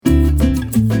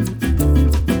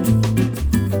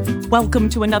Welcome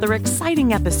to another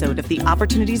exciting episode of the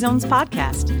Opportunity Zones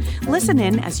podcast. Listen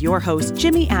in as your host,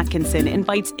 Jimmy Atkinson,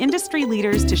 invites industry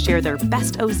leaders to share their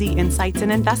best OZ insights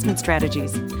and investment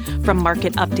strategies. From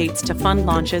market updates to fund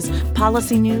launches,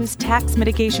 policy news, tax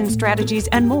mitigation strategies,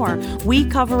 and more, we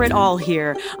cover it all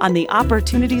here on the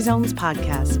Opportunity Zones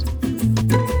podcast.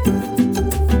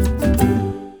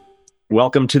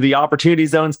 Welcome to the Opportunity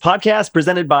Zones podcast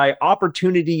presented by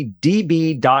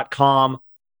OpportunityDB.com.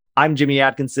 I'm Jimmy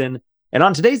Atkinson, and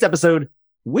on today's episode,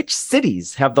 which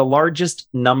cities have the largest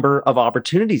number of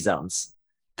opportunity zones?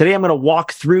 Today, I'm going to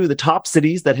walk through the top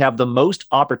cities that have the most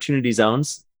opportunity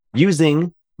zones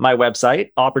using my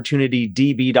website,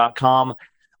 OpportunityDB.com.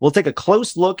 We'll take a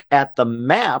close look at the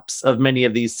maps of many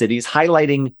of these cities,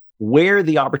 highlighting where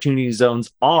the opportunity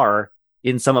zones are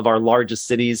in some of our largest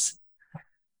cities.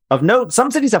 Of note,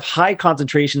 some cities have high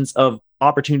concentrations of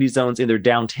opportunity zones in their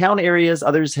downtown areas.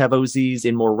 Others have OZs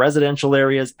in more residential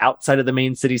areas outside of the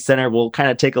main city center. We'll kind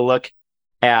of take a look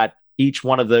at each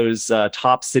one of those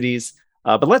top cities.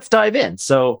 But let's dive in.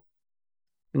 So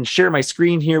I can share my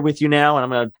screen here with you now, and I'm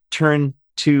going to turn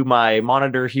to my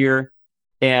monitor here.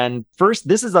 And first,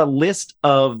 this is a list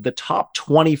of the top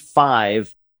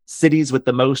 25 cities with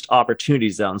the most opportunity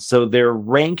zones. So they're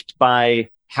ranked by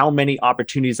how many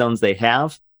opportunity zones they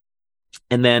have.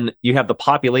 And then you have the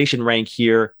population rank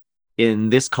here in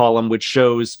this column, which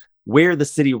shows where the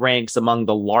city ranks among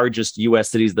the largest U.S.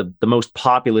 cities, the most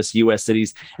populous U.S.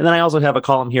 cities. And then I also have a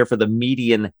column here for the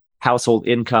median household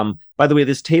income. By the way,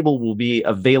 this table will be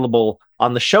available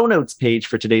on the show notes page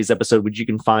for today's episode, which you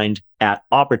can find at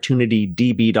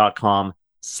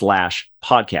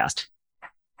opportunitydb.com/podcast.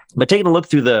 But taking a look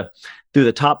through the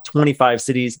top 25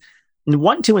 cities,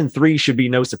 1, 2, and 3 should be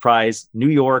no surprise. New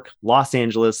York, Los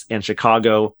Angeles, and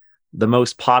Chicago, the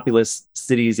most populous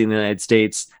cities in the United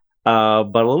States.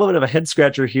 But a little bit of a head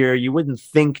scratcher here. You wouldn't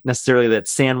think necessarily that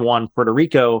San Juan, Puerto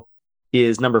Rico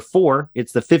is number 4.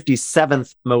 It's the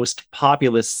 57th most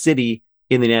populous city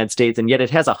in the United States, and yet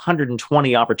it has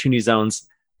 120 opportunity zones,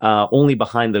 only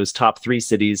behind those top 3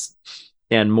 cities,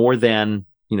 and more than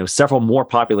several more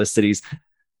populous cities.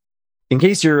 In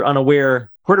case you're unaware,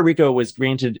 Puerto Rico was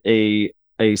granted a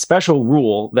special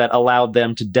rule that allowed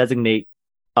them to designate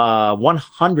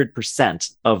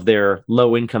 100% of their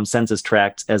low-income census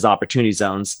tracts as opportunity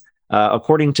zones.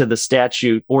 According to the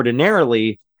statute,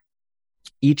 ordinarily,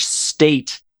 each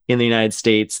state in the United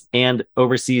States and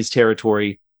overseas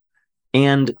territory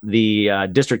and the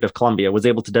District of Columbia was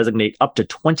able to designate up to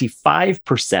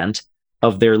 25%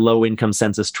 of their low-income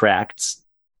census tracts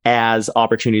as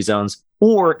opportunity zones,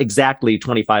 or exactly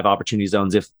 25 opportunity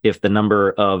zones if the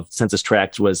number of census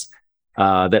tracts was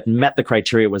that met the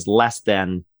criteria was less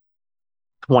than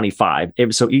 25.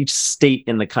 So each state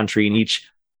in the country and each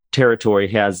territory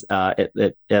has up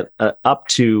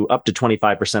to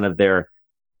 25%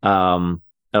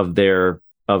 of their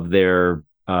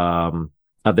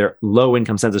low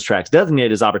income census tracts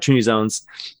designated as opportunity zones.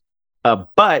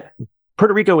 But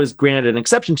Puerto Rico was granted an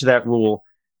exception to that rule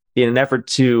in an effort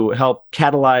to help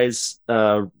catalyze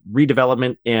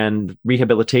redevelopment and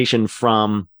rehabilitation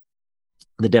from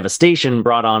the devastation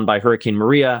brought on by Hurricane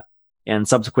Maria and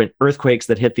subsequent earthquakes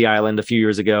that hit the island a few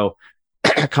years ago.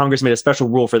 Congress made a special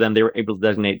rule for them. They were able to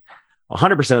designate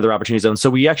 100% of their opportunity zones. So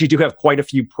we actually do have quite a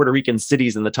few Puerto Rican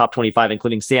cities in the top 25,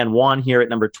 including San Juan here at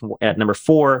number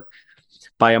 4,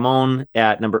 Bayamón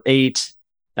at number 8.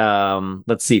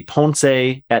 Let's see, Ponce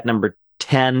at number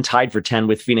 10, tied for 10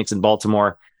 with Phoenix and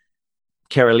Baltimore.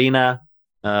 Carolina,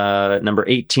 number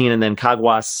 18, and then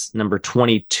Caguas, number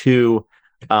 22.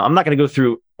 I'm not going to go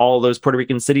through all those Puerto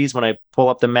Rican cities. When I pull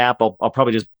up the map, I'll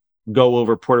probably just go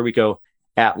over Puerto Rico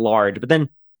at large. But then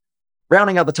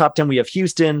rounding out the top 10, we have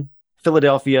Houston,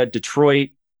 Philadelphia, Detroit,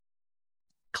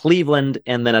 Cleveland,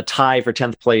 and then a tie for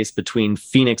 10th place between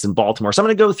Phoenix and Baltimore. So I'm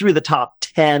going to go through the top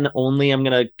 10 only. I'm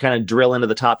going to kind of drill into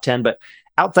the top 10, but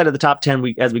outside of the top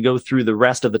 10, as we go through the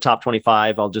rest of the top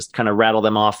 25, I'll just kind of rattle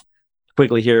them off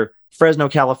quickly here. Fresno,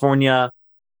 California,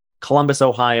 Columbus,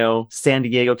 Ohio, San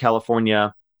Diego,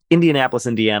 California, Indianapolis,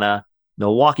 Indiana,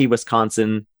 Milwaukee,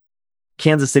 Wisconsin,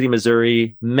 Kansas City,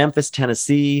 Missouri, Memphis,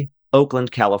 Tennessee, Oakland,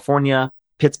 California,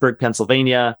 Pittsburgh,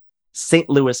 Pennsylvania, St.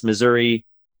 Louis, Missouri,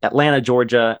 Atlanta,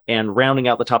 Georgia, and rounding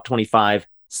out the top 25,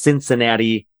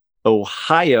 Cincinnati,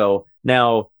 Ohio.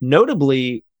 Now,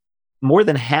 notably, more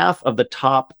than half of the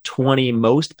top 20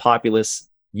 most populous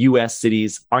U.S.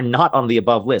 cities are not on the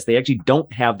above list. They actually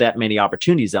don't have that many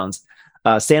opportunity zones.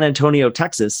 San Antonio,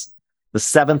 Texas, the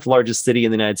 7th largest city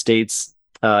in the United States,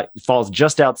 falls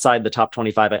just outside the top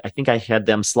 25. I think I had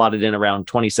them slotted in around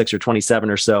 26 or 27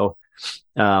 or so.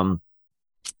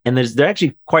 And there are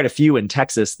actually quite a few in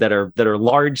Texas that are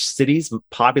large cities,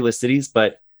 populous cities,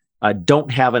 but don't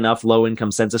have enough low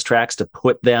income census tracts to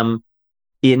put them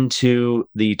into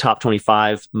the top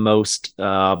 25 most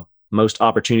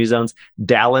opportunity zones.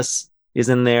 Dallas is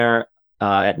in there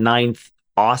at 9th,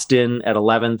 Austin at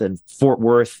 11th, and Fort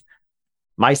Worth,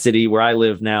 my city where I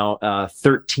live now,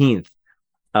 13th.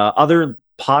 Other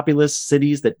populous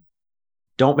cities that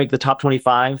don't make the top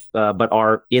 25, but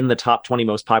are in the top 20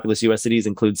 most populous U.S. cities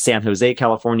include San Jose,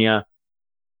 California.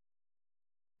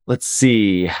 Let's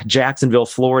see, Jacksonville,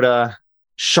 Florida,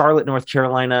 Charlotte, North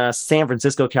Carolina, San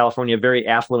Francisco, California, very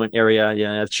affluent area.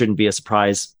 Yeah, that shouldn't be a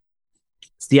surprise.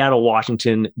 Seattle,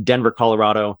 Washington, Denver,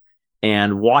 Colorado,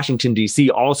 and Washington,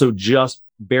 D.C. also just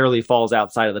barely falls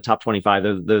outside of the top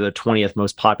 25. They're the 20th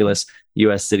most populous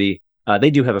U.S. city.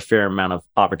 They do have a fair amount of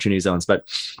opportunity zones, but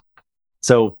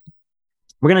so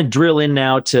we're going to drill in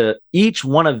now to each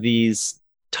one of these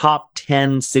top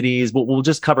 10 cities. We'll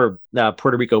just cover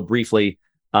Puerto Rico briefly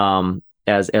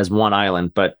as one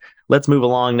island, but let's move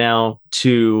along now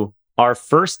to our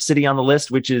first city on the list,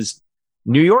 which is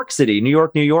New York City. New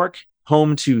York,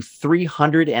 home to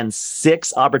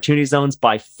 306 opportunity zones,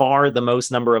 by far the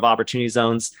most number of opportunity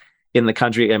zones in the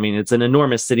country. I mean, it's an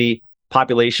enormous city,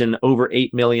 population over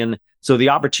 8 million. So the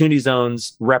opportunity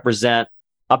zones represent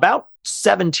about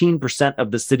 17%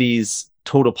 of the city's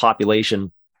total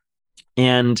population.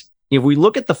 And if we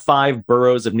look at the 5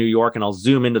 boroughs of New York, and I'll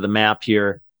zoom into the map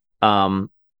here in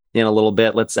a little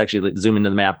bit. Let's actually zoom into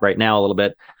the map right now a little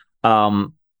bit.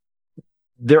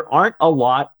 There aren't a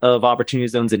lot of opportunity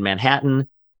zones in Manhattan,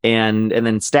 and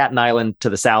then Staten Island to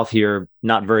the south here,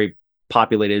 not very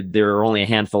populated. There are only a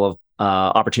handful of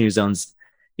opportunity zones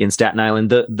in Staten Island.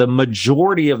 The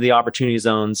majority of the opportunity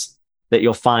zones that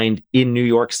you'll find in New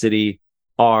York City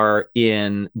are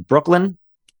in Brooklyn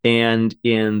and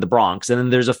in the Bronx, and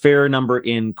then there's a fair number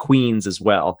in Queens as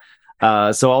well.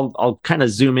 So I'll kind of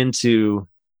zoom into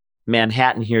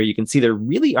Manhattan here. You can see there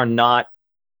really are not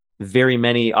very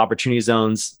many opportunity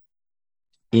zones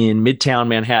in Midtown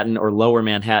Manhattan or Lower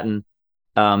Manhattan.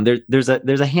 There's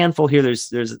a handful here.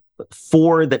 There's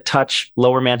 4 that touch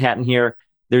Lower Manhattan here.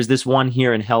 There's this one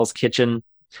here in Hell's Kitchen,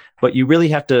 but you really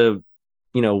have to,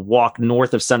 walk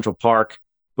north of Central Park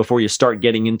before you start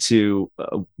getting into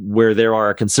where there are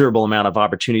a considerable amount of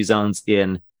opportunity zones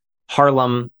in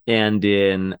Harlem and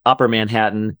in Upper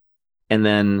Manhattan. And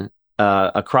then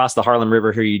across the Harlem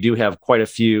River here, you do have quite a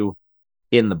few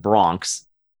in the Bronx.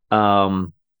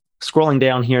 Scrolling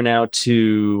down here now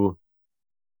to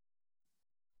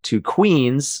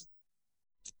Queens,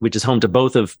 which is home to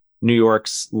both of New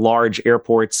York's large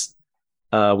airports.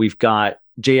 We've got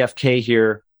JFK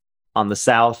here on the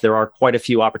south. There are quite a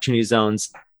few opportunity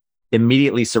zones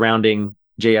immediately surrounding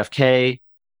JFK.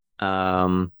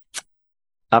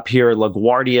 Up here,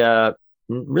 LaGuardia,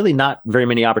 really not very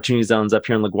many opportunity zones up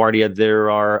here in LaGuardia.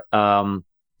 There are a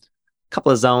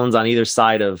couple of zones on either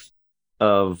side of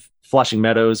Flushing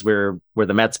Meadows where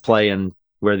the Mets play and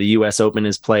where the U.S. Open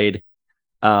is played.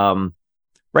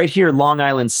 Right here, Long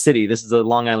Island City. This is a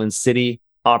Long Island City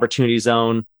opportunity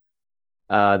zone.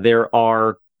 There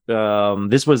are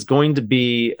this was going to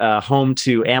be home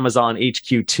to Amazon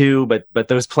HQ2, but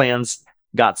those plans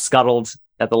got scuttled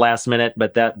at the last minute.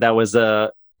 But that was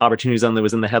a opportunity zone that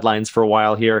was in the headlines for a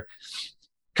while here.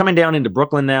 Coming down into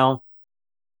Brooklyn now,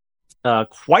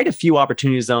 quite a few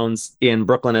opportunity zones in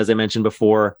Brooklyn, as I mentioned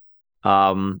before.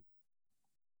 Quite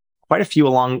a few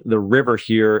along the river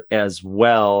here as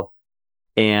well.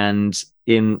 And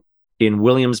in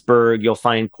Williamsburg, you'll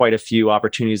find quite a few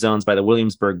opportunity zones by the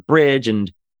Williamsburg Bridge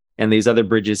and these other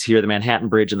bridges here, the Manhattan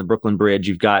Bridge and the Brooklyn Bridge.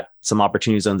 You've got some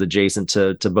opportunity zones adjacent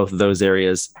to both of those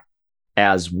areas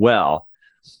as well.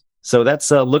 So that's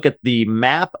a look at the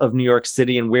map of New York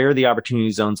City and where the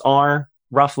opportunity zones are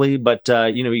roughly. But,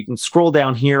 you can scroll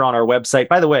down here on our website.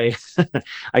 By the way,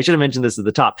 I should have mentioned this at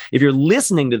the top. If you're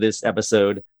listening to this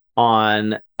episode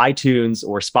on iTunes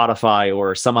or Spotify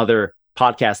or some other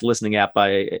podcast listening app,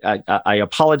 I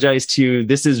apologize to you.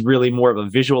 This is really more of a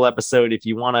visual episode. If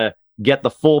you want to get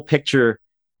the full picture,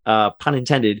 pun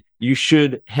intended, you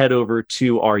should head over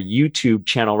to our YouTube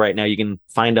channel right now. You can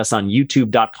find us on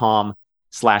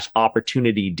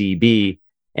youtube.com/opportunitydb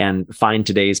and find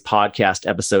today's podcast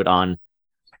episode on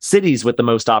cities with the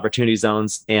most opportunity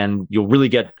zones. And you'll really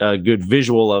get a good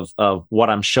visual of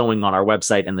what I'm showing on our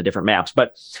website and the different maps.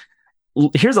 But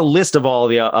here's a list of all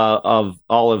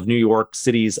of New York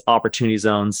City's opportunity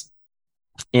zones.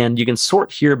 And you can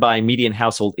sort here by median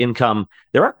household income.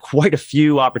 There are quite a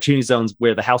few opportunity zones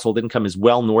where the household income is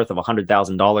well north of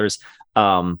 $100,000.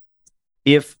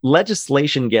 if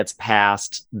legislation gets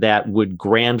passed that would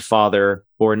grandfather,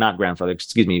 or not grandfather,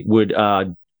 excuse me, would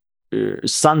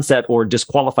sunset or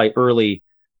disqualify early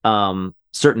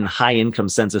certain high income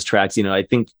census tracts, I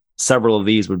think several of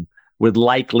these would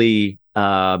likely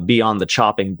be on the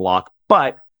chopping block.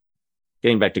 But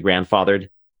getting back to grandfathered,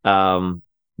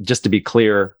 just to be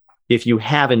clear, if you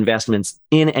have investments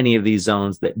in any of these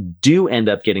zones that do end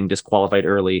up getting disqualified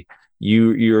early,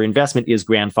 your investment is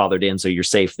grandfathered in, so you're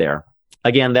safe there.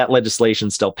 Again, that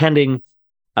legislation's still pending,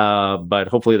 but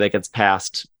hopefully that gets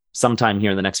passed sometime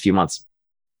here in the next few months.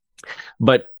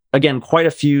 But again, quite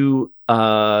a few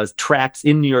tracts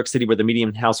in New York City where the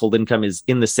median household income is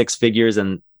in the six figures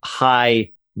and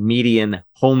high median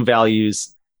home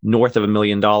values north of $1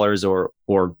 million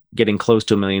or getting close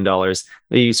to $1 million.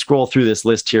 You scroll through this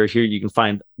list here. Here you can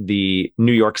find the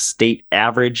New York State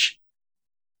average.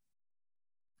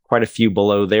 Quite a few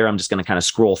below there. I'm just going to kind of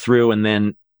scroll through, and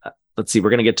then let's see. We're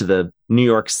going to get to the New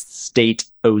York State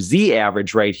OZ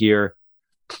average right here.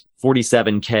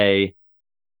 47K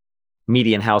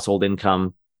median household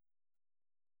income.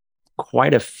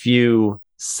 Quite a few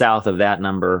south of that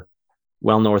number,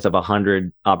 well north of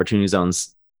 100 opportunity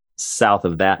zones south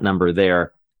of that number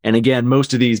there. And again,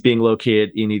 most of these being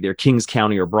located in either Kings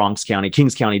County or Bronx County.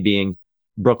 Kings County being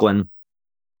Brooklyn,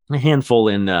 a handful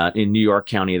in New York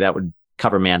County that would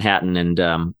cover Manhattan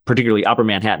and particularly Upper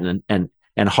Manhattan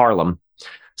and Harlem.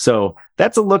 So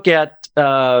that's a look at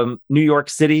New York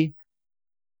City,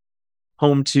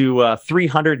 home to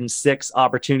 306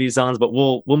 opportunity zones. But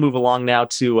we'll move along now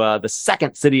to the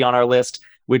second city on our list,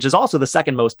 which is also the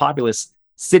second most populous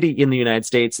city in the United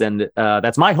States. And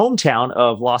that's my hometown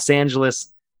of Los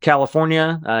Angeles,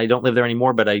 California. I don't live there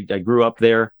anymore, but I grew up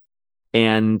there.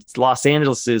 And Los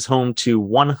Angeles is home to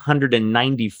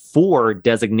 194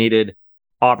 designated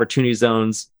opportunity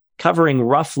zones, covering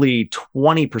roughly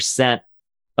 20%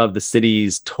 of the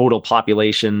city's total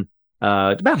population,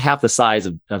 about half the size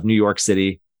of New York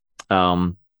City,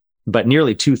 but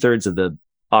nearly 2/3 of the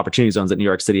opportunity zones that New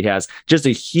York City has. Just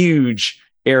a huge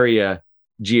area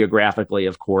geographically,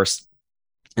 of course.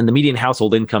 And the median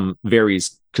household income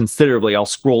varies considerably. I'll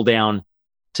scroll down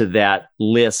to that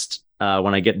list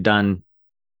when I get done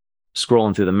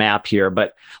scrolling through the map here.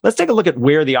 But let's take a look at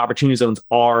where the opportunity zones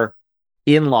are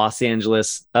in Los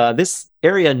Angeles. This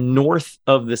area north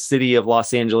of the city of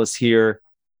Los Angeles here,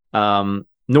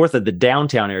 north of the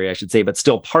downtown area, I should say, but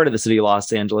still part of the city of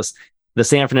Los Angeles, the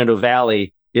San Fernando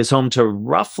Valley is home to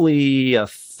roughly a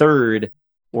third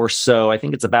or so. I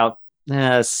think it's about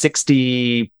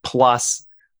 60 plus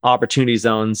opportunity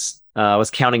zones. I was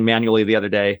counting manually the other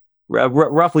day,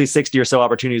 roughly 60 or so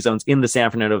opportunity zones in the San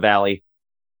Fernando Valley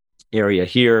area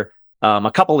here.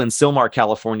 A couple in Sylmar,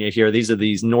 California here. These are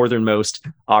these northernmost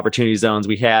opportunity zones.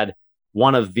 We had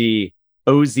one of the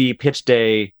OZ Pitch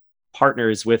Day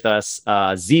partners with us,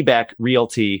 Zbeck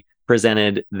Realty,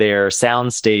 presented their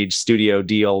soundstage studio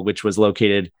deal, which was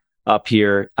located up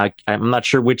here. I'm not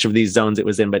sure which of these zones it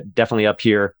was in, but definitely up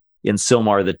here in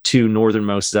Sylmar, the two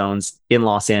northernmost zones in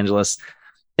Los Angeles.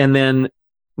 And then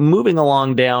moving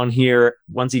along down here,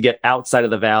 once you get outside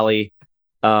of the valley,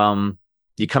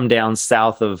 you come down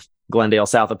south of Glendale,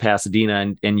 south of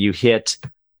Pasadena, and you hit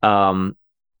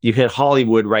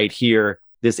Hollywood right here,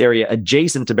 this area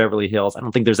adjacent to Beverly Hills. I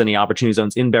don't think there's any opportunity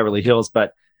zones in Beverly Hills,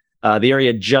 but the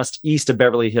area just east of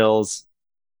Beverly Hills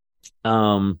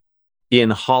in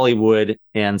Hollywood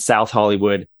and South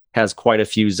Hollywood has quite a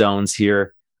few zones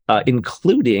here,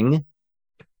 including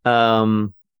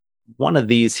one of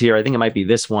these here. I think it might be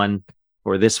this one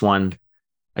or this one.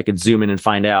 I could zoom in and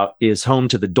find out, is home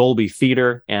to the Dolby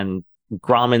Theater and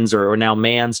Grauman's or now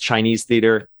Mann's Chinese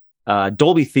Theater.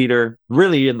 Dolby Theater,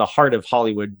 really in the heart of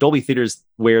Hollywood. Dolby Theater is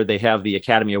where they have the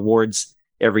Academy Awards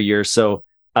every year. So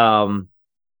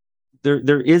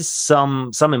there is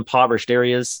some impoverished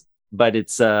areas, but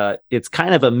it's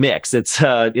kind of a mix. It's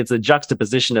a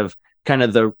juxtaposition of kind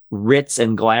of the ritz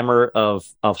and glamour of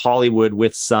Hollywood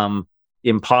with some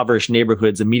impoverished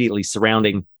neighborhoods immediately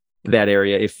surrounding that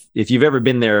area. If you've ever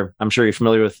been there, I'm sure you're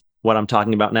familiar with what I'm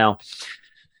talking about now.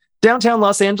 Downtown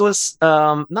Los Angeles,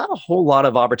 not a whole lot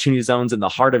of opportunity zones in the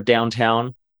heart of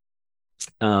downtown,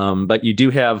 but you do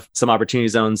have some opportunity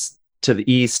zones to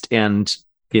the east and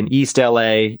in East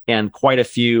LA, and quite a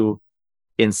few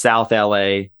in South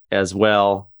LA as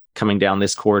well, coming down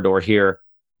this corridor here,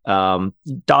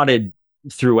 dotted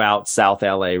throughout South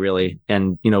LA, really,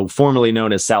 and formerly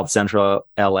known as South Central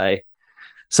LA.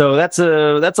 So that's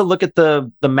a look at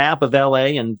the map of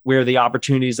LA and where the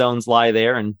opportunity zones lie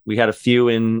there. And we had a few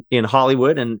in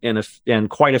Hollywood and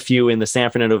quite a few in the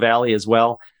San Fernando Valley as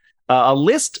well. A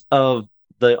list of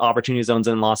the opportunity zones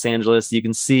in Los Angeles. You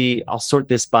can see, I'll sort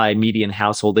this by median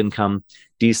household income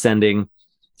descending.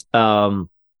 Only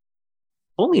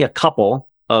a couple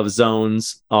of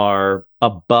zones are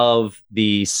above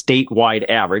the statewide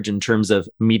average in terms of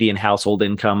median household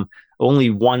income. Only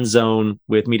one zone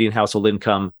with median household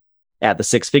income at the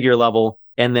six-figure level.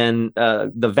 And then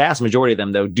the vast majority of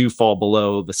them, though, do fall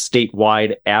below the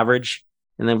statewide average.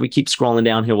 And then if we keep scrolling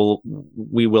down here,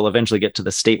 we will eventually get to the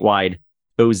statewide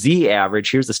OZ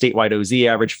average. Here's the statewide OZ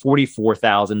average,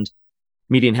 44,000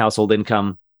 median household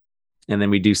income. And then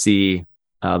we do see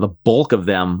the bulk of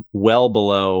them well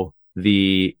below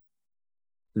the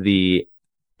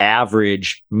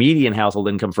average median household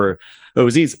income for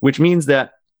OZs, which means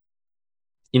that,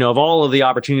 of all of the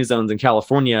opportunity zones in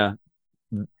California,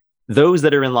 those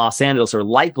that are in Los Angeles are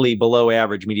likely below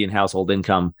average median household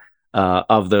income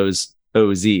of those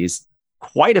OZs.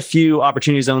 Quite a few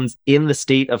opportunity zones in the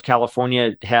state of California.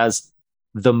 It has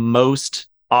the most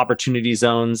opportunity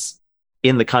zones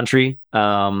in the country.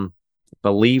 I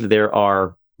believe there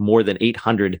are more than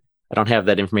 800. I don't have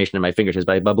that information in my fingertips,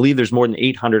 but I believe there's more than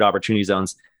 800 opportunity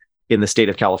zones in the state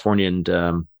of California. And,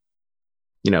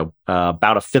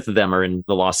 about a fifth of them are in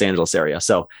the Los Angeles area.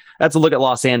 So that's a look at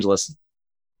Los Angeles.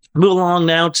 Move along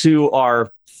now to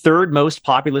our third most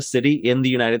populous city in the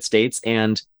United States,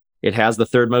 and it has the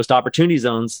third most opportunity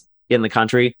zones in the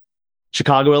country,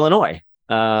 Chicago, Illinois.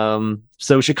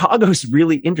 So Chicago's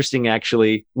really interesting,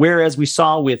 actually. Whereas we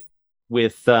saw with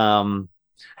Los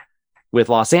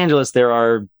Angeles, there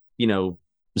are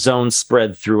zones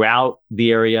spread throughout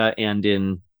the area, and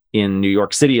in New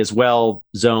York City as well,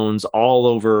 zones all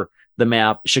over the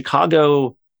map.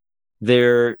 Chicago,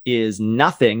 there is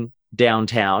nothing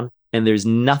downtown, and there's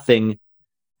nothing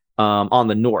on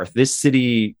the north. This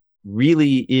city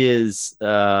really is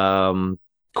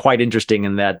quite interesting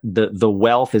in that the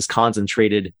wealth is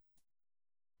concentrated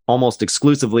almost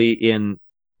exclusively in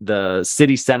the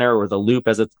city center, or the Loop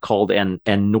as it's called, and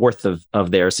north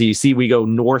of there. So you see, we go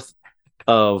north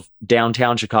of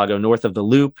downtown Chicago, north of the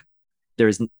Loop.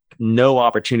 There's no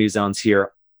opportunity zones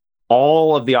here.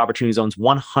 All of the opportunity zones,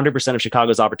 100% of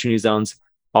Chicago's opportunity zones,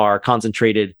 are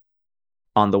concentrated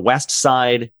on the west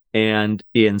side and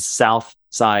in south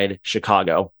side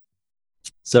Chicago.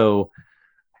 So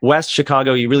west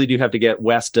Chicago, you really do have to get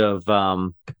west of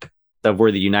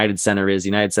where the United Center is. The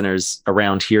United Center is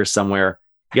around here somewhere.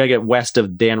 You got to get west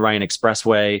of Dan Ryan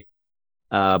Expressway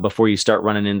before you start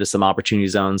running into some opportunity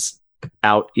zones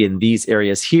out in these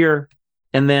areas here.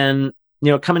 And then,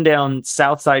 coming down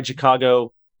south side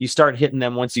Chicago, you start hitting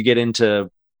them once you get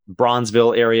into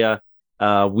Bronzeville area.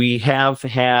 We have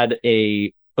had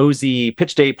a OZ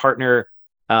pitch day partner,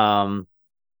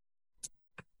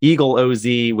 Eagle OZ,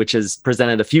 which has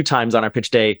presented a few times on our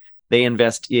pitch day. They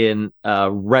invest in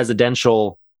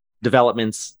residential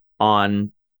developments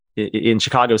in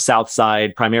Chicago's south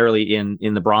side, primarily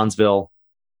in the Bronzeville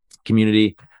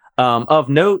community. Of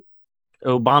note,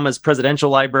 Obama's presidential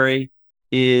library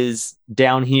is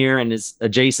down here and is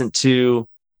adjacent to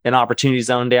an opportunity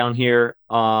zone down here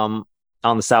on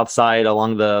the south side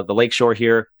along the lakeshore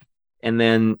here. And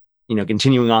then,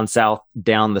 continuing on south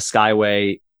down the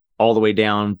Skyway all the way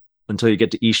down until you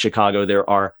get to East Chicago, there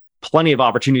are plenty of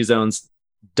opportunity zones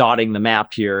dotting the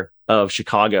map here of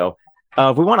Chicago.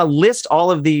 If we want to list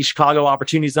all of the Chicago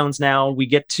opportunity zones now, we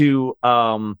get to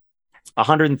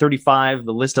 135,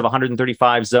 the list of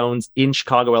 135 zones in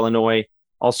Chicago, Illinois.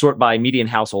 I'll sort by median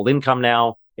household income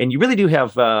now. And you really do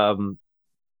have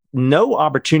no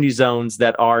opportunity zones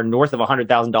that are north of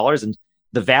 $100,000. And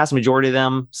the vast majority of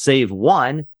them, save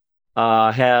one,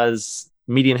 has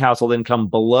median household income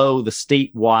below the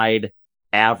statewide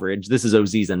average. This is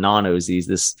OZs and non-OZs,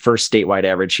 this first statewide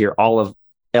average here, all of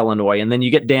Illinois. And then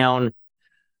you get down,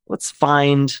 let's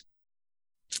find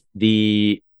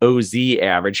the OZ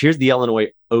average. Here's the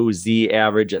Illinois OZ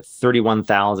average at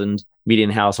 31,000 median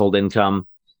household income.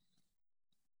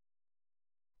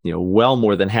 Well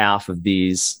more than half of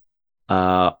these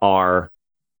are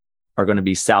going to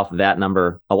be south of that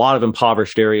number. A lot of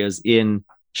impoverished areas in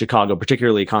Chicago,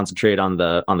 particularly concentrated on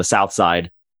the south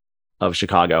side of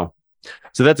Chicago.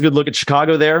 So that's a good look at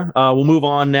Chicago there. We'll move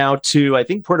on now to, I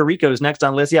think, Puerto Rico is next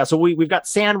on the list. Yeah, so we've got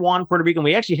San Juan, Puerto Rico, and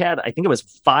we actually had, I think it was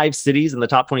 5 cities in the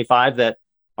top 25 that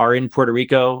are in Puerto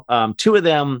Rico. 2 of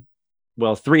them,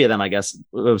 well, 3 of them, I guess.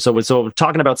 So we're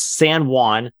talking about San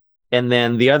Juan, and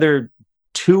then the other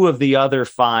 2 of the other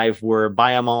 5 were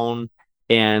Bayamon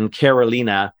and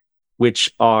Carolina,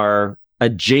 which are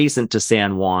adjacent to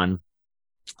San Juan.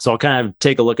 So I'll kind of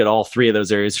take a look at all 3 of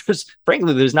those areas.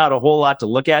 Frankly, there's not a whole lot to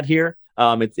look at here.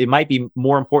 It might be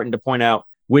more important to point out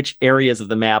which areas of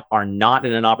the map are not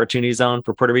in an opportunity zone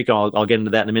for Puerto Rico. I'll get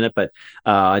into that in a minute, but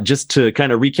just to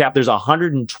kind of recap, there's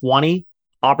 120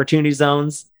 opportunity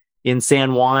zones in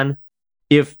San Juan.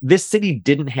 If this city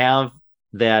didn't have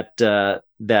that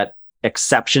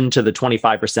exception to the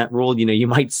 25% rule, you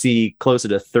might see closer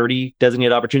to 30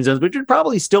 designated opportunity zones, which would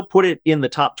probably still put it in the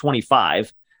top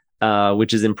 25,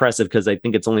 which is impressive because I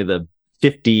think it's only the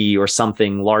 50 or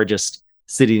something largest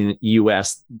city in the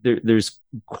U.S. There's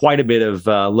quite a bit of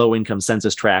low-income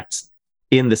census tracts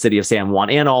in the city of San Juan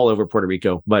and all over Puerto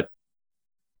Rico, but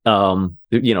close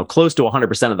to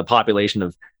 100% of the population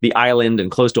of the island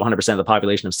and close to 100% of the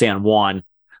population of San Juan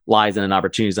lies in an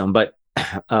opportunity zone. But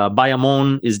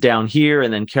Bayamon is down here,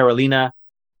 and then Carolina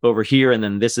over here, and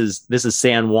then this is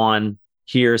San Juan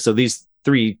here. So these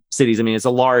three cities, I mean, it's a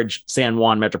large San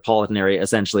Juan metropolitan area,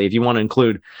 essentially. If you want to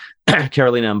include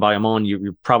Carolina and Bayamon,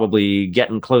 you're probably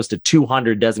getting close to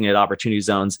 200 designated opportunity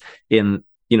zones in,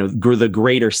 the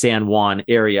greater San Juan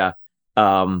area.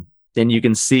 And you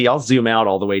can see, I'll zoom out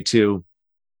all the way too.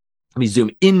 Let me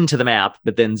zoom into the map,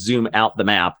 but then zoom out the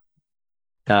map.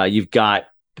 You've got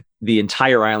the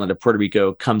entire island of Puerto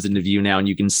Rico comes into view now, and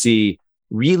you can see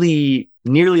really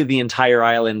nearly the entire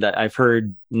island. I've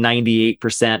heard 98%,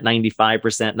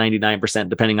 95%, 99%,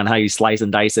 depending on how you slice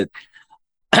and dice it,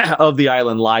 of the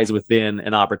island lies within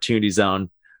an opportunity zone.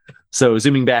 So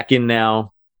zooming back in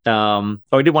now, I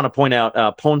did want to point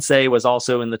out Ponce was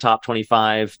also in the top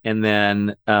 25, and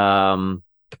then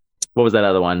what was that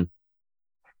other one?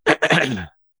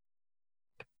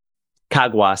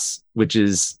 Caguas, which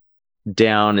is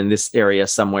down in this area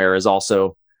somewhere, is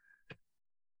also,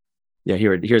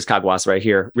 here's Caguas right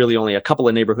here. Really only a couple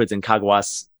of neighborhoods in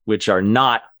Caguas which are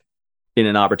not in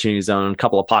an opportunity zone, a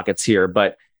couple of pockets here.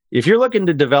 But if you're looking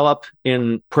to develop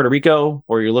in Puerto Rico,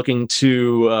 or you're looking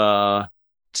to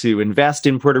invest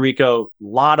in Puerto Rico, a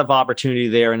lot of opportunity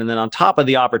there. And then on top of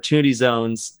the opportunity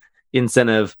zones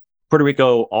incentive, Puerto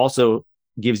Rico also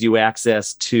gives you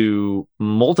access to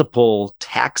multiple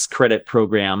tax credit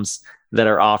programs that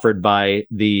are offered by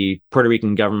the Puerto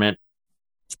Rican government.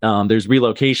 There's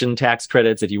relocation tax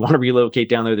credits. If you want to relocate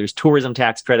down there, there's tourism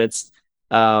tax credits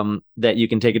that you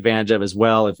can take advantage of as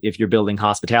well if you're building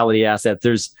hospitality assets.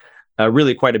 There's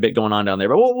really quite a bit going on down there.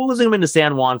 But we'll zoom into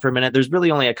San Juan for a minute. There's really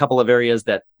only a couple of areas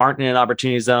that aren't in an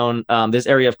opportunity zone. This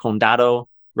area of Condado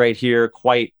right here,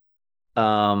 quite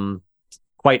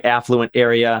affluent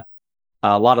area.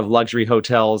 A lot of luxury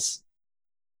hotels,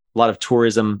 a lot of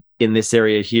tourism in this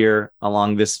area here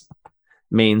along this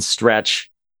main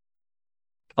stretch,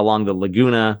 along the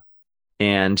Laguna,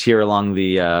 and here along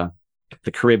the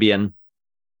Caribbean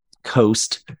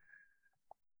coast.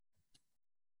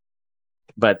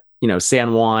 But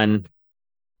San Juan,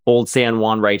 old San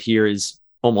Juan right here is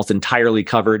almost entirely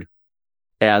covered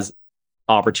as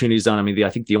opportunity zone. I mean,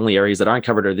 I think the only areas that aren't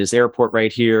covered are this airport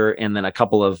right here, and then a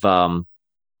couple of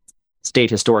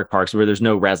state historic parks where there's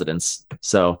no residents.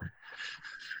 So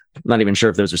I'm not even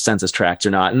sure if those are census tracts or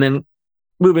not. And then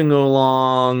moving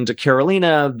along to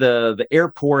Carolina, the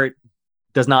airport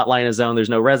does not lie in a zone. There's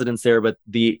no residents there, but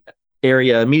the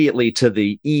area immediately to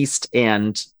the east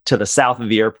and to the south of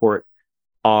the airport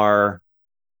are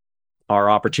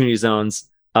opportunity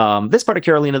zones. This part of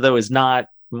Carolina, though, is not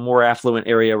more affluent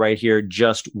area right here,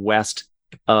 just west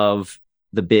of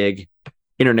the big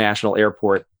international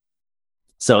airport.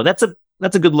 So that's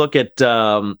a good look at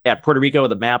Puerto Rico,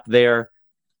 the map there.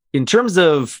 In terms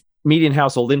of median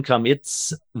household income,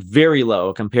 it's very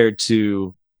low compared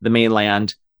to the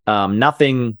mainland.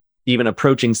 Nothing even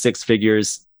approaching six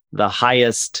figures. The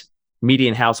highest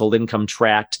median household income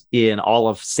tract in all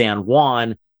of San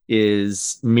Juan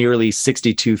is merely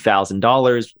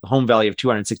 $62,000, home value of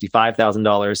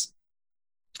 $265,000.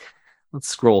 Let's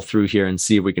scroll through here and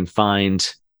see if we can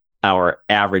find our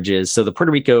averages. So the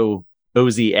Puerto Rico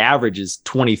OZ average is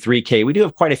 23K. We do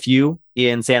have quite a few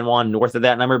in San Juan north of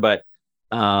that number, but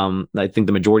I think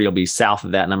the majority will be south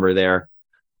of that number there.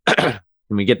 And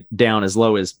we get down as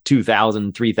low as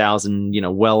 2,000,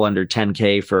 3,000, well under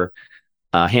 10K for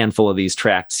a handful of these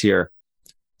tracts here.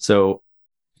 So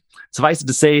suffice it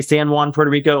to say, San Juan,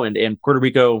 Puerto Rico, and Puerto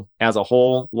Rico as a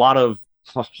whole lot of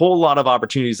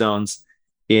opportunity zones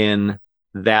in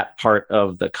that part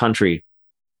of the country.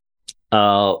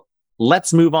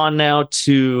 Let's move on now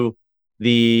to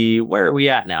where are we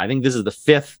at now? I think this is the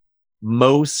fifth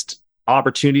most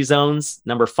opportunity zones.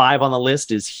 Number 5 on the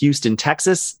list is Houston,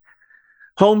 Texas,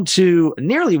 home to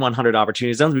nearly 100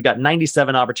 opportunity zones. We've got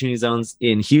 97 opportunity zones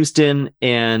in Houston,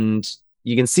 and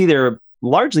you can see they're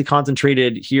largely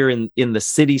concentrated here in the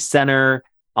city center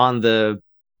on the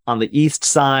east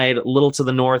side, a little to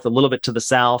the north, a little bit to the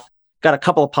south. Got a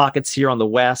couple of pockets here on the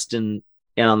west and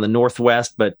and on the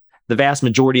northwest, but the vast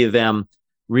majority of them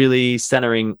really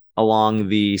centering along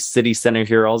the city center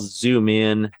here. I'll zoom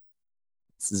in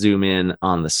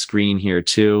on the screen here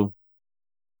too.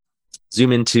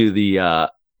 Zoom into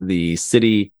the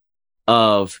city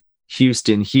of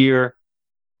Houston here.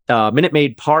 Minute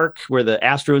Maid Park, where the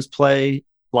Astros play,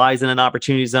 lies in an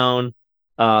opportunity zone.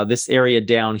 This area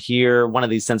down here, one of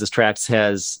these census tracts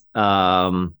has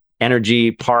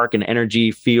Energy Park and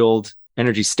Energy Field,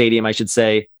 Energy Stadium, I should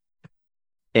say.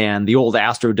 And the old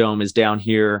Astrodome is down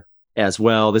here as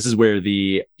well. This is where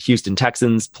the Houston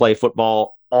Texans play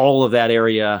football. All of that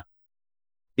area,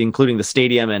 including the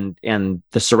stadium and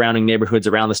the surrounding neighborhoods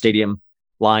around the stadium,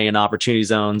 lie in opportunity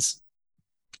zones.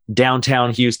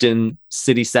 Downtown Houston,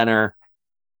 city center,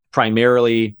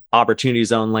 primarily opportunity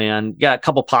zone land. Got a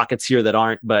couple pockets here that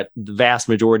aren't, but the vast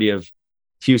majority of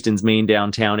Houston's main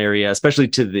downtown area, especially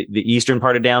to the eastern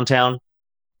part of downtown,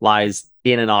 lies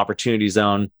in an opportunity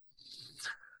zone.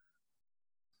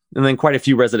 And then quite a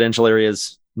few residential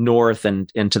areas north and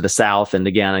to the south. And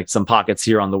again, like some pockets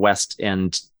here on the west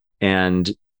and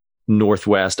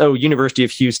northwest. Oh, University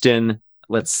of Houston,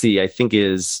 let's see, I think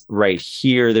is right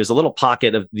here. There's a little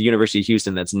pocket of the University of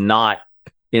Houston that's not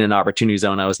in an opportunity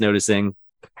zone, I was noticing.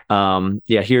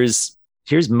 Here's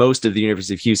most of the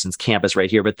University of Houston's campus right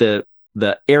here, but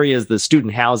the areas, the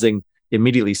student housing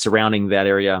immediately surrounding that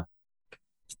area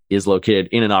is located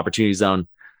in an opportunity zone.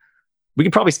 We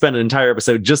could probably spend an entire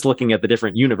episode just looking at the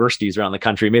different universities around the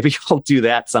country. Maybe I'll do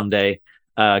that someday,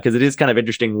 because it is kind of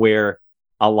interesting where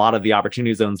a lot of the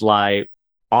opportunity zones lie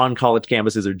on college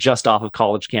campuses or just off of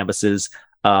college campuses,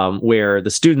 where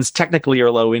the students technically are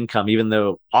low income, even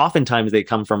though oftentimes they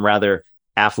come from rather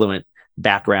affluent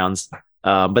backgrounds.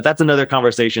 But that's another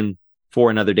conversation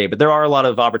for another day. But there are a lot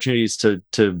of opportunities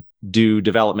to do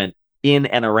development in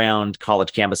and around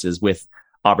college campuses with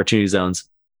opportunity zones.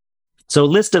 So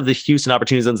list of the Houston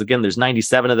opportunity zones, again, there's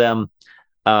 97 of them.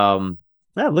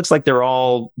 It looks like they're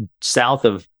all south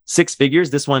of six figures.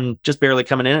 This one just barely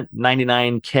coming in at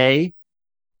 99K.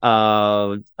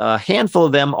 A handful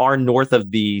of them are north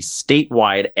of the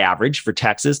statewide average for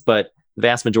Texas, but the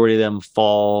vast majority of them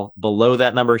fall below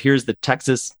that number. Here's the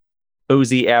Texas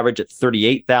OZ average at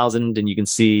 38,000, and you can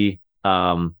see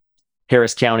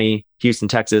Harris County, Houston,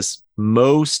 Texas.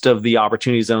 Most of the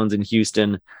opportunity zones in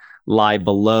Houston lie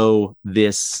below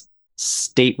this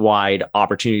statewide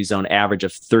opportunity zone average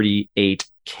of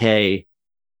 38K.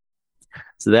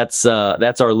 So that's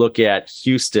our look at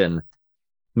Houston.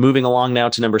 Moving along now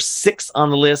to number 6 on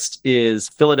the list is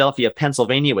Philadelphia,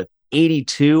 Pennsylvania, with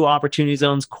 82 opportunity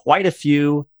zones, quite a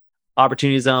few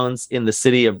opportunity zones in the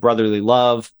city of brotherly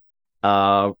love,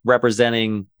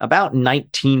 representing about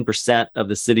 19% of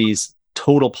the city's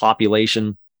total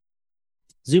population.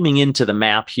 Zooming into the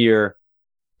map here,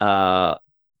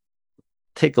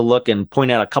 take a look and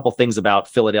point out a couple things about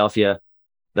Philadelphia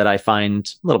that I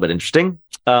find a little bit interesting.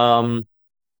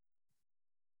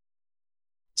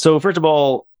 So first of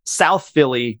all, South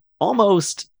Philly,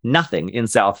 almost nothing in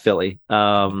South Philly,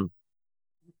 where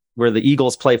the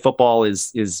Eagles play football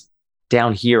is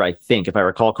down here, I think, if I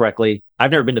recall correctly.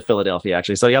 I've never been to Philadelphia,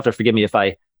 actually, so you have to forgive me if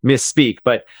I misspeak,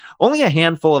 but only a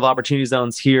handful of opportunity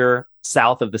zones here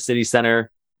south of the city center.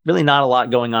 Really not a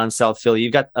lot going on in South Philly.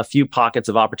 You've got a few pockets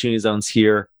of opportunity zones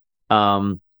here.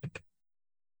 On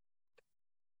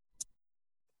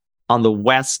the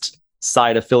west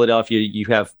side of Philadelphia, you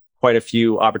have quite a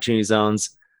few opportunity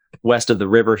zones west of the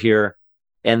river here.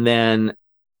 And then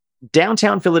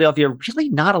downtown Philadelphia, really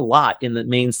not a lot in the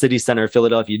main city center of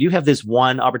Philadelphia. You do have this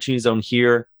one opportunity zone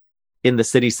here in the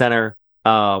city center.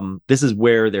 This is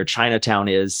where their Chinatown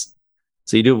is.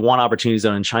 So you do have one opportunity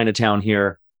zone in Chinatown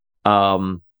here.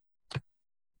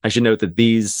 I should note that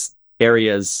these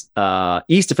areas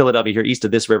east of Philadelphia here, east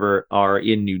of this river, are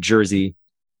in New Jersey.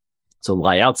 So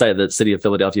lie outside of the city of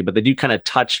Philadelphia, but they do kind of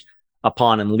touch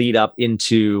upon and lead up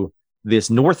into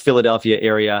this North Philadelphia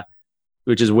area,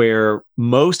 which is where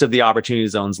most of the opportunity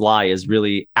zones lie, is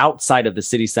really outside of the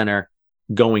city center,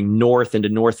 going north into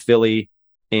North Philly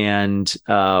and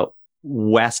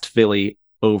West Philly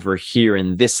over here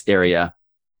in this area.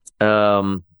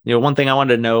 One thing I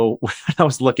wanted to know when I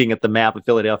was looking at the map of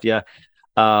Philadelphia,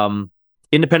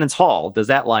 Independence Hall, does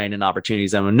that lie in an opportunity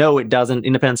zone? No, it doesn't.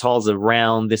 Independence Hall is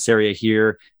around this area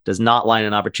here, does not lie in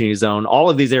an opportunity zone. All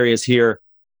of these areas here,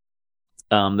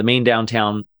 the main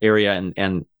downtown area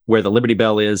and where the Liberty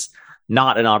Bell is,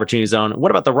 not an opportunity zone.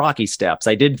 What about the Rocky Steps?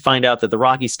 I did find out that the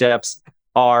Rocky Steps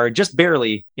are just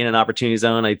barely in an opportunity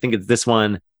zone. I think it's this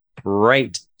one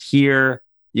right here.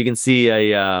 You can see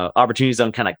a opportunity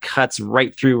zone kind of cuts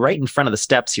right through, right in front of the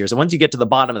steps here. So once you get to the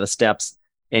bottom of the steps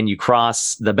and you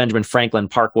cross the Benjamin Franklin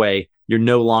Parkway, you're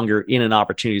no longer in an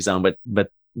opportunity zone. But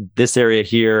this area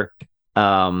here,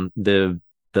 the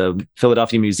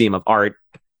Philadelphia Museum of Art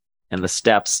and the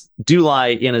steps do lie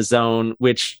in a zone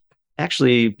which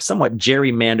actually somewhat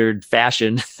gerrymandered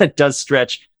fashion that does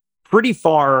stretch pretty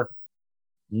far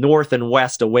north and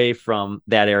west away from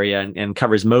that area and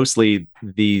covers mostly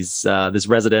this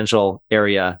residential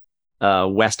area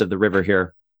west of the river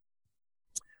here.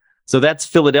 So that's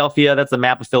Philadelphia. That's the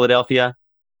map of Philadelphia.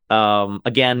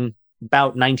 Again,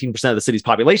 about 19% of the city's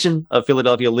population of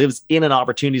Philadelphia lives in an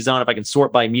opportunity zone. If I can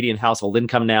sort by median household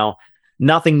income now,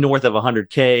 nothing north of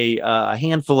 100K, a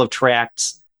handful of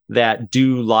tracts that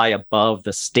do lie above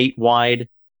the statewide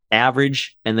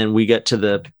average. And then we get to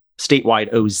the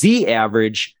statewide OZ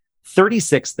average,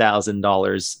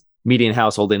 $36,000 median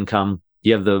household income.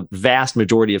 You have the vast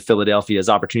majority of Philadelphia's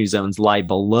opportunity zones lie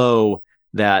below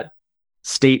that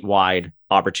statewide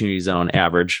opportunity zone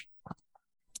average.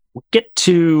 We'll get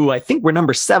to, I think we're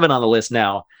number 7 on the list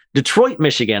now, Detroit,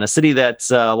 Michigan, a city that's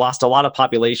lost a lot of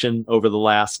population over the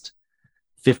last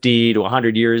 50 to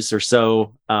 100 years or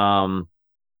so.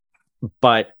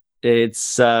 But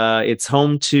it's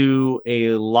home to a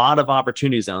lot of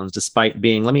opportunity zones, despite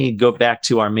being, let me go back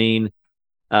to our main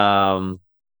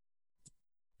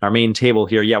table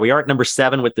here. Yeah, we are at number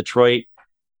 7 with Detroit.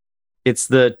 It's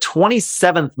the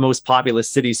 27th most populous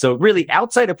city. So really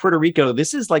outside of Puerto Rico,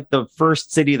 this is like the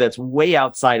first city that's way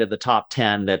outside of the top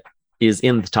 10 that is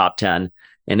in the top 10.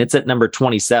 And it's at number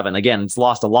 27. Again, it's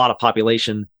lost a lot of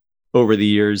population over the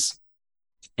years.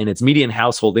 And its median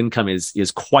household income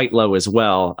is quite low as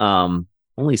well.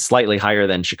 Only slightly higher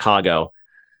than Chicago.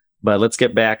 But let's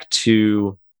get back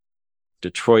to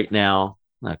Detroit now.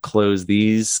 I'll close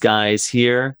these guys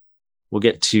here. We'll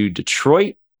get to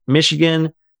Detroit,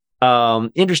 Michigan.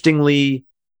 Interestingly,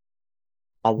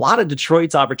 a lot of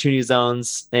Detroit's opportunity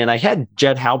zones, and I had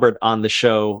Jed Halbert on the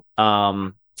show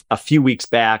a few weeks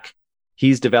back.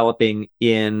 He's developing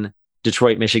in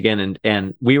Detroit, Michigan,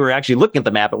 and we were actually looking at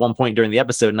the map at one point during the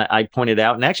episode, and I pointed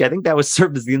out, and actually I think that was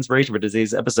served as the inspiration for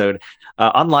today's episode.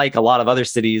 Unlike a lot of other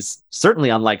cities, certainly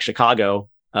unlike Chicago,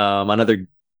 another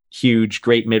huge,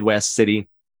 great Midwest city,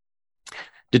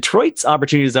 Detroit's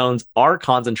opportunity zones are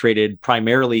concentrated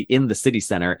primarily in the city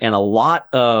center, and a lot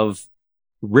of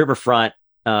riverfront,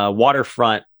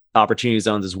 waterfront opportunity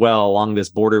zones as well along this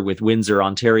border with Windsor,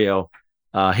 Ontario,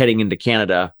 heading into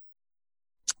Canada.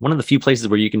 One of the few places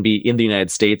where you can be in the United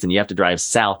States and you have to drive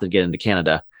south to get into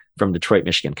Canada from Detroit,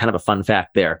 Michigan. Kind of a fun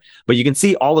fact there. But you can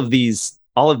see all of these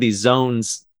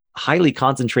zones highly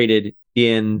concentrated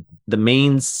in the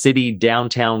main city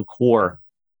downtown core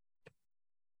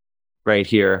right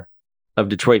here of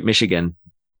Detroit, Michigan.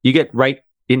 You get right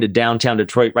into downtown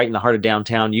Detroit, right in the heart of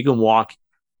downtown. You can walk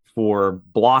for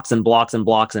blocks and blocks and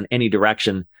blocks in any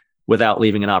direction without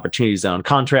leaving an opportunity zone.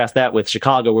 Contrast that with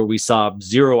Chicago, where we saw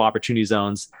 0 opportunity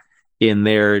zones in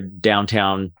their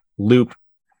downtown loop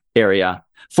area.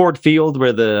 Ford Field,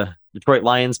 where the Detroit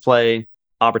Lions play,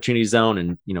 opportunity zone,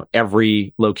 and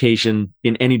every location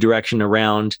in any direction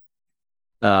around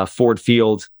Ford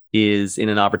Field is in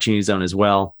an opportunity zone as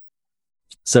well.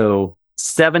 So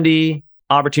 70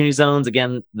 opportunity zones.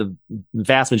 Again, the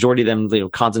vast majority of them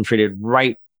concentrated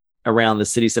right around the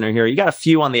city center here. You got a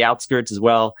few on the outskirts as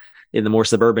well in the more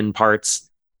suburban parts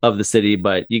of the city,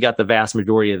 but you got the vast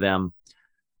majority of them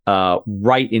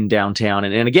right in downtown.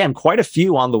 And again, quite a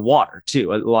few on the water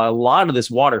too. A lot of this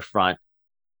waterfront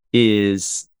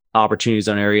is opportunity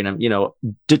zone area. And,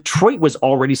 Detroit was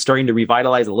already starting to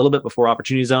revitalize a little bit before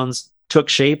opportunity zones took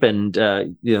shape. And,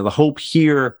 the hope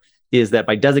here is that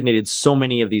by designating so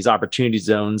many of these opportunity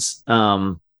zones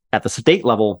at the state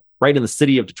level, right in the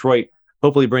city of Detroit,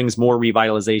 hopefully brings more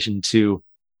revitalization to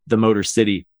the Motor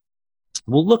City.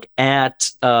 We'll look at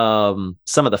some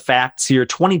of the facts here.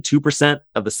 22%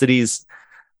 of the city's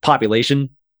population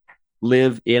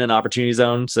live in an opportunity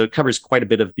zone. So it covers quite a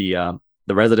bit of the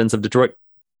residents of Detroit.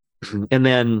 And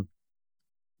then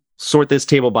sort this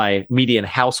table by median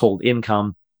household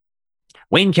income.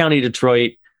 Wayne County,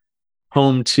 Detroit,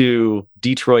 home to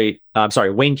Detroit.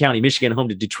 Wayne County, Michigan, home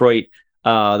to Detroit.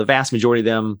 The vast majority of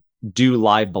them do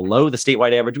lie below the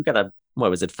statewide average. We've got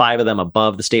 5 of them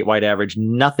above the statewide average.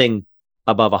 Nothing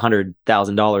above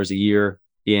 $100,000 a year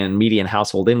in median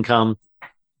household income.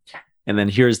 And then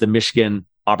here's the Michigan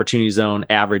opportunity zone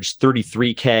average,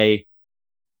 33K.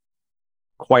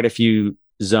 Quite a few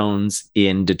zones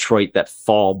in Detroit that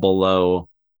fall below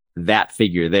that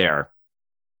figure there.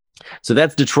 So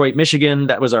that's Detroit, Michigan.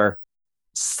 That was our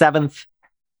 7th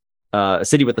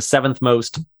city with the 7th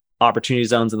most opportunity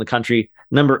zones in the country.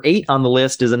 Number 8 on the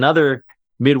list is another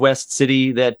Midwest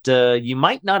city that you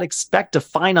might not expect to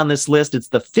find on this list. It's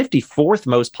the 54th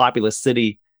most populous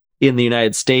city in the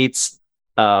United States.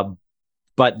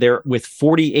 But there, with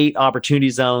 48 opportunity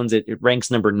zones, it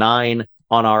ranks number 9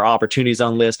 on our opportunity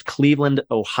zone list. Cleveland,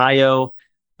 Ohio.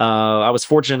 I was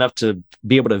fortunate enough to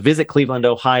be able to visit Cleveland,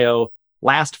 Ohio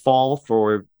last fall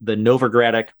for the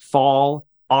Novogradac Fall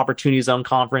Opportunity Zone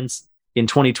Conference in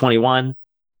 2021.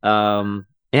 And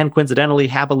coincidentally,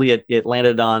 happily, it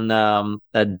landed on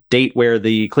a date where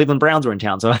the Cleveland Browns were in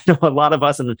town. So I know a lot of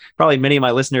us, and probably many of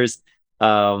my listeners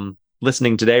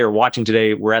listening today or watching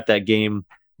today, were at that game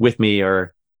with me,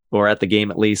 or at the game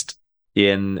at least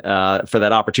in for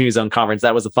that Opportunity Zone Conference.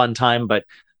 That was a fun time. But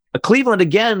Cleveland,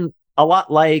 again, a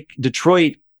lot like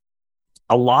Detroit,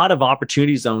 a lot of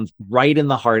opportunity zones right in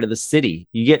the heart of the city.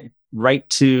 You get right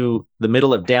to the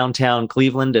middle of downtown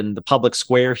Cleveland and the public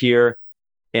square here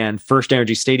and First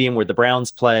Energy Stadium where the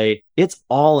Browns play. It's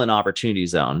all an opportunity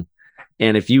zone.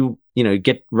 And if you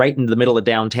get right into the middle of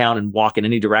downtown and walk in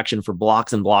any direction for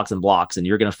blocks and blocks and blocks, and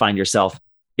you're going to find yourself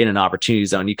in an opportunity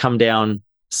zone. You come down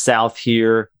south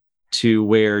here to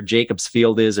where Jacobs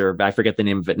Field is, or I forget the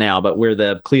name of it now, but where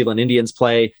the Cleveland Indians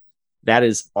play, that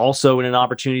is also in an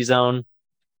opportunity zone.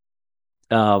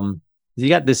 You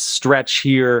got this stretch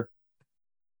here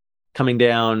coming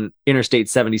down Interstate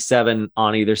 77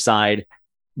 on either side,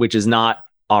 which is not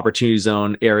opportunity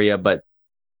zone area, but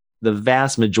the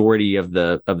vast majority of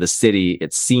the city,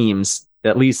 it seems,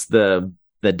 at least the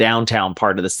downtown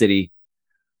part of the city,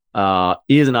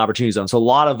 is an opportunity zone. So a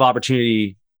lot of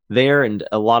opportunity there, and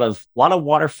a lot of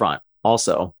waterfront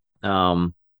also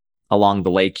along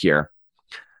the lake here.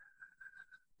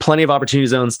 Plenty of opportunity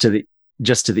zones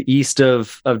just to the east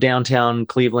of downtown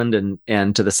Cleveland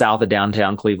and to the south of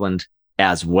downtown Cleveland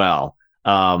as well.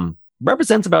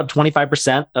 Represents about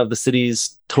 25% of the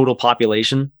city's total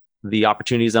population, the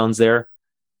opportunity zones there.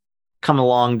 Come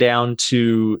along down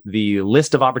to the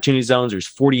list of opportunity zones. There's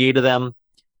 48 of them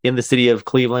in the city of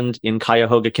Cleveland in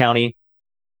Cuyahoga County.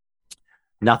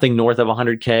 Nothing north of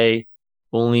 100K.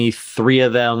 Only 3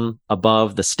 of them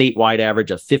above the statewide average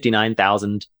of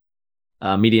 59,000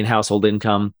 median household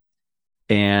income.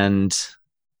 And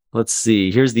let's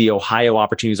see, here's the Ohio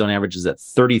opportunity zone average is at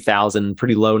 30,000,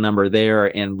 pretty low number there.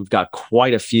 And we've got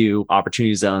quite a few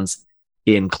opportunity zones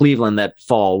in Cleveland that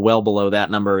fall well below that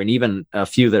number, and even a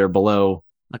few that are below,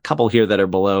 a couple here that are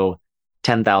below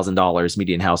 $10,000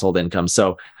 median household income.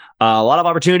 So a lot of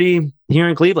opportunity here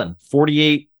in Cleveland.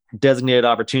 48 designated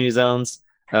opportunity zones.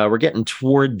 We're getting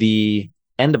toward the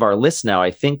end of our list now. I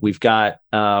think we've got,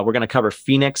 we're going to cover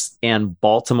Phoenix and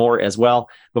Baltimore as well.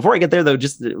 Before I get there, though,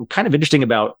 just kind of interesting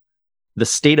about the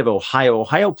state of Ohio.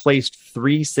 Ohio placed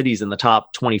 3 cities in the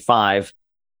top 25.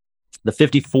 The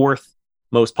 54th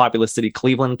most populous city,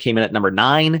 Cleveland, came in at number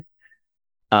 9.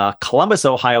 Columbus,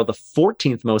 Ohio, the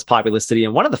 14th most populous city,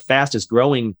 and one of the fastest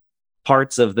growing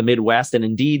parts of the Midwest, and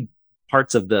indeed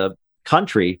parts of the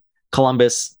country.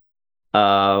 Columbus,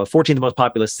 14th most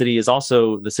populous city, is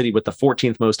also the city with the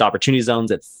 14th most opportunity zones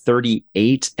at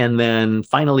 38. And then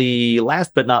finally,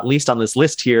 last but not least on this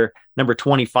list here, number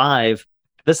 25,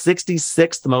 the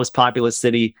 66th most populous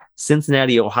city,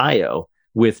 Cincinnati, Ohio,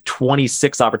 with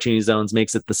 26 opportunity zones,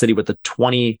 makes it the city with the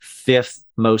 25th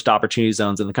most opportunity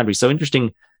zones in the country. So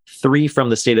interesting, 3 from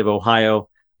the state of Ohio.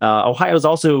 Ohio is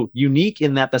also unique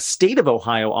in that the state of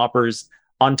Ohio offers,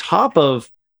 on top of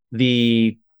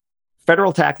the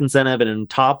federal tax incentive and on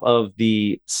top of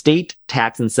the state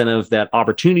tax incentive that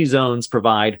opportunity zones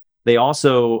provide, they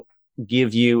also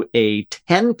give you a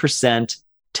 10%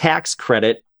 tax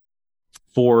credit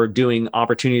for doing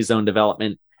opportunity zone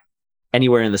development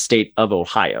anywhere in the state of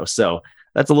Ohio. So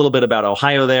that's a little bit about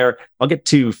Ohio there. I'll get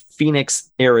to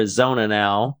Phoenix, Arizona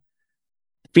now.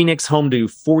 Phoenix, home to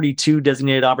 42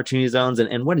 designated opportunity zones.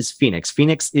 And what is Phoenix?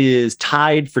 Phoenix is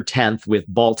tied for 10th with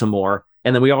Baltimore.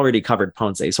 And then we already covered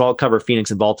Ponce. So I'll cover Phoenix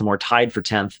and Baltimore tied for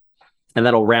 10th. And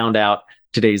that'll round out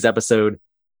today's episode.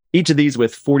 Each of these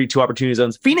with 42 opportunity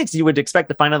zones. Phoenix, you would expect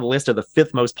to find on the list, of the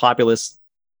 5th most populous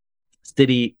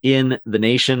city in the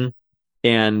nation.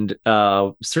 And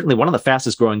certainly one of the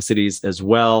fastest growing cities as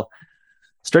well.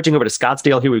 Stretching over to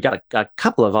Scottsdale here, we've got a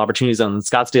couple of opportunity zones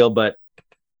in Scottsdale, but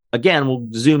again, we'll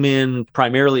zoom in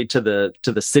primarily to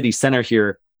the city center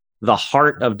here, the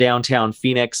heart of downtown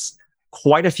Phoenix.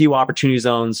 Quite a few opportunity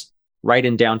zones right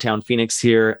in downtown Phoenix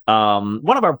here.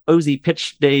 One of our OZ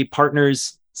Pitch Day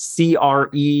partners,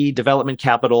 CRE Development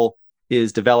Capital,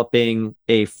 is developing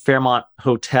a Fairmont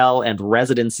hotel and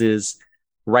residences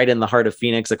right in the heart of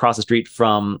Phoenix, across the street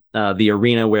from the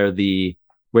arena where the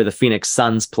Phoenix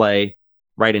Suns play,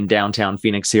 right in downtown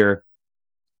Phoenix here.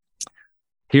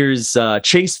 Here's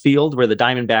Chase Field, where the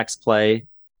Diamondbacks play,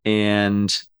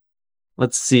 And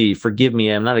let's see, forgive me,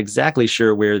 I'm not exactly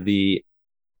sure where the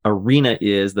arena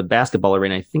is, the basketball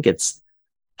arena. I think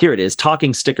here it is.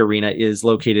 Talking Stick Arena is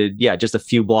located, just a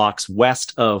few blocks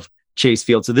west of Chase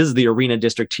Field. So this is the arena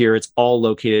district here. It's all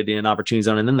located in Opportunity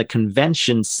Zone. And then the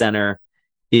convention center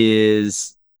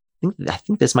is, I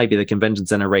think this might be the convention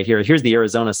center right here. Here's the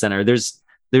Arizona Center. There's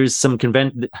some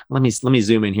let me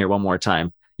zoom in here one more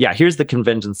time. Yeah, here's the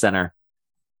convention center.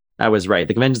 I was right.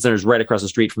 The convention center is right across the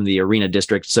street from the arena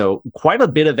district. So quite a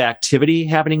bit of activity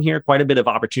happening here, quite a bit of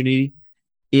opportunity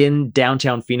in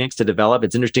downtown Phoenix to develop.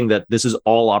 It's interesting that this is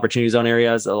all Opportunity Zone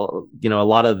areas. A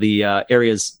lot of the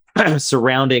areas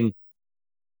surrounding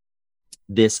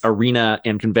this arena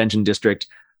and convention district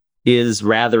is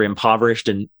rather impoverished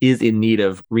and is in need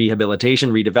of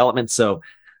rehabilitation, redevelopment. So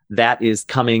that is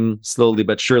coming slowly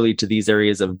but surely to these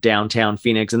areas of downtown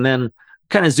Phoenix. And then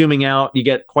kind of zooming out, you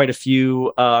get quite a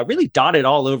few really dotted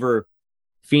all over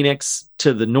Phoenix,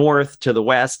 to the north, to the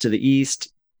west, to the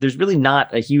east. There's really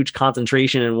not a huge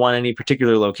concentration in any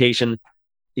particular location.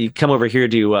 You come over here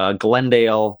to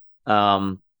Glendale,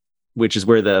 which is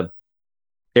where the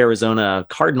Arizona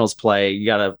Cardinals play. You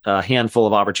got a handful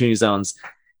of Opportunity Zones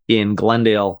in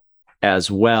Glendale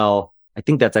as well. I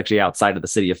think that's actually outside of the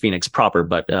city of Phoenix proper,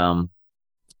 but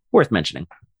worth mentioning.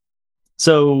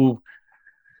 So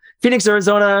Phoenix,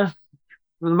 Arizona,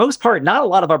 for the most part, not a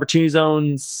lot of Opportunity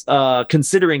Zones,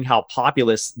 considering how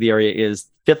populous the area is.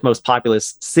 5th most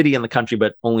populous city in the country,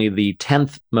 but only the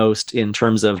 10th most in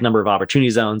terms of number of Opportunity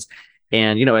Zones.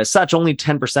 And, as such, only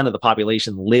 10% of the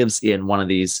population lives in one of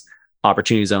these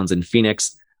Opportunity Zones in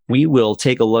Phoenix. We will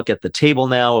take a look at the table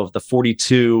now of the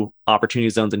 42 Opportunity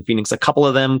Zones in Phoenix, a couple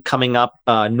of them coming up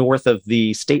north of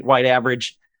the statewide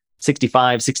average,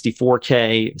 65,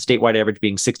 64K, statewide average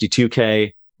being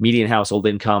 62K, median household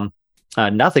income,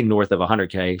 nothing north of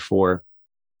 100K for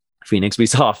Phoenix. We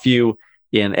saw a few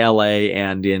in LA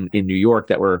and in New York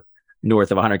that were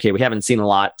north of 100K. We haven't seen a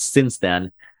lot since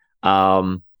then.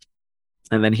 And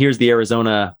then here's the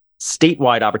Arizona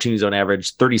statewide Opportunity Zone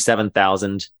average,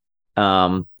 37,000.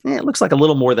 It looks like a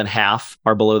little more than half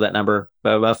are below that number,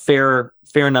 but a fair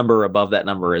number above that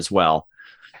number as well.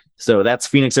 So that's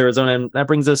Phoenix, Arizona. And that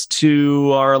brings us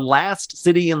to our last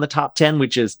city in the top 10,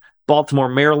 which is Baltimore,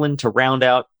 Maryland, to round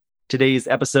out today's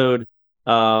episode.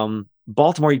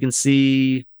 Baltimore, you can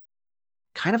see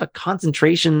kind of a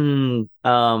concentration,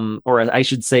 or I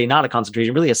should say not a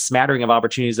concentration, really a smattering of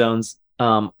Opportunity Zones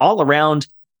all around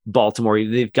Baltimore.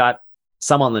 They've got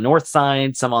some on the north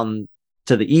side, some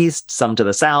to the east, some to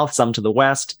the south, some to the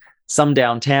west, some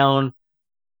downtown.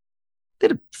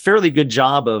 Did a fairly good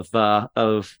job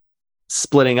of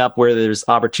splitting up where there's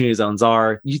Opportunity Zones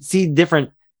are. You see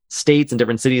different states and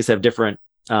different cities have different,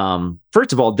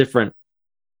 first of all, different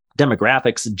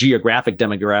demographics, geographic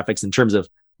demographics in terms of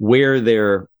where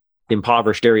their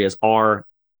impoverished areas are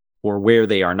or where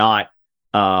they are not.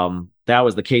 That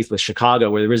was the case with Chicago,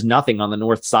 where there was nothing on the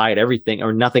north side,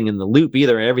 or nothing in the loop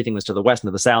either. Everything was to the west and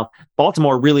to the south.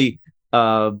 Baltimore, really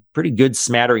pretty good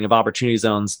smattering of Opportunity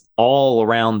Zones all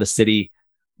around the city,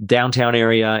 downtown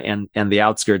area and the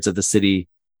outskirts of the city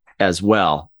as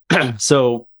well.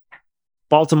 So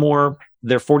Baltimore,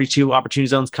 their 42 Opportunity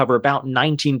Zones cover about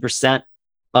 19%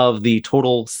 of the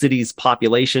total city's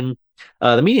population.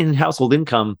 The median household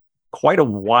income, quite a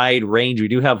wide range. We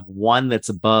do have one that's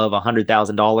above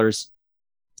 $100,000.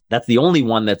 That's the only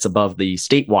one that's above the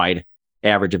statewide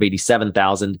average of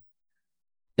 $87,000.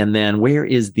 And then where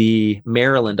is the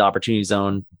Maryland Opportunity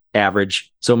Zone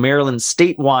average? So Maryland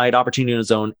statewide Opportunity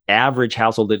Zone average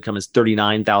household income is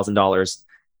 $39,000.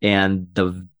 And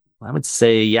I would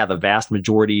say, the vast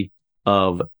majority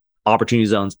of Opportunity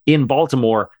Zones in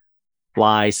Baltimore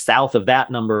lie south of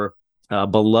that number,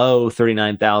 below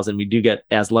 39,000. We do get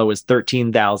as low as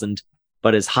 13,000,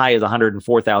 but as high as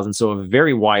 104,000. So a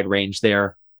very wide range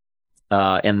there.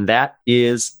 And that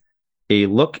is a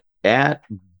look at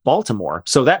Baltimore.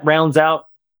 So that rounds out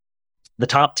the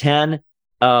top 10.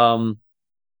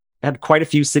 Had quite a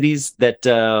few cities that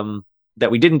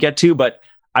we didn't get to, but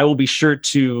I will be sure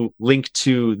to link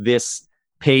to this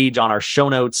page on our show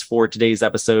notes for today's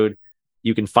episode.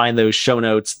 You can find those show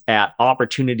notes at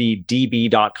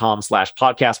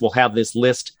opportunitydb.com/podcast. We'll have this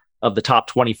list of the top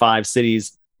 25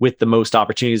 cities with the most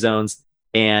Opportunity Zones.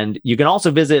 And you can also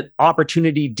visit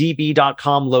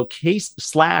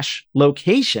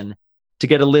opportunitydb.com/location to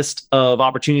get a list of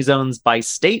Opportunity Zones by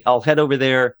state. I'll head over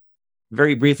there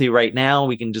very briefly right now.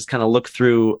 We can just kind of look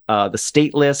through the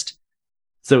state list.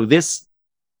 So this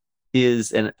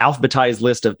is an alphabetized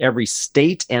list of every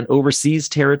state and overseas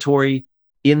territory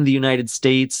in the United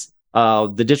States.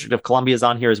 The District of Columbia is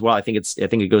on here as well. I think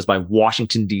it goes by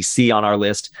Washington, D.C. on our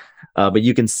list. But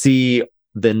you can see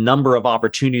the number of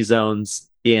opportunity zones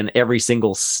in every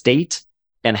single state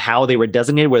and how they were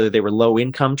designated, whether they were low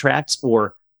income tracts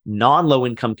or non-low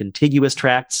income contiguous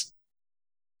tracts.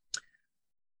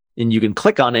 And you can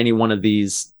click on any one of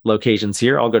these locations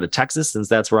here. I'll go to Texas since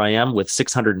that's where I am with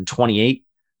 628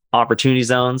 opportunity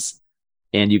zones.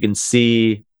 And you can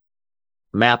see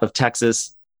map of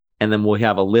Texas. And then we'll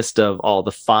have a list of all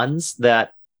the funds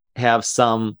that have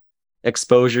some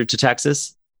exposure to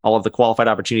Texas, all of the qualified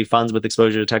opportunity funds with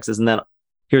exposure to Texas. And then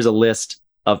here's a list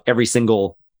of every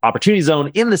single opportunity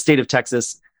zone in the state of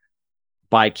Texas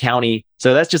by county.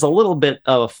 So that's just a little bit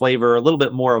of a flavor, a little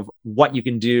bit more of what you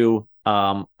can do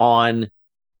on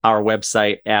our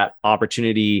website at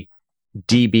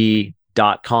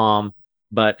opportunitydb.com.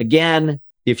 But again,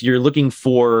 if you're looking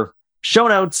for show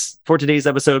notes for today's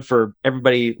episode for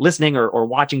everybody listening or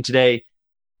watching today,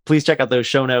 please check out those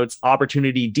show notes,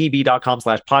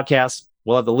 opportunitydb.com/podcast.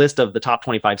 We'll have the list of the top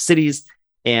 25 cities.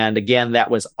 And again,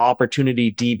 that was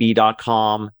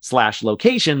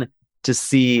opportunitydb.com/location to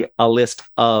see a list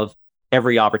of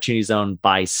every opportunity zone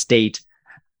by state.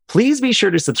 Please be sure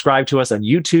to subscribe to us on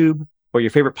YouTube or your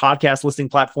favorite podcast listening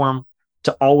platform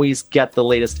to always get the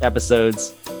latest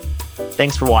episodes.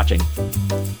 Thanks for watching.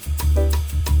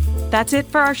 That's it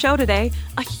for our show today.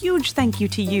 A huge thank you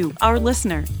to you, our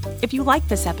listener. If you like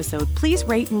this episode, please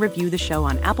rate and review the show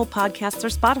on Apple Podcasts or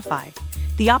Spotify.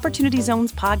 The Opportunity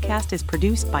Zones podcast is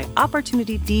produced by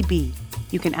Opportunity DB.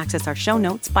 You can access our show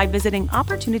notes by visiting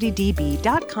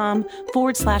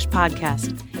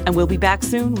opportunitydb.com/podcast. And we'll be back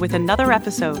soon with another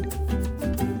episode.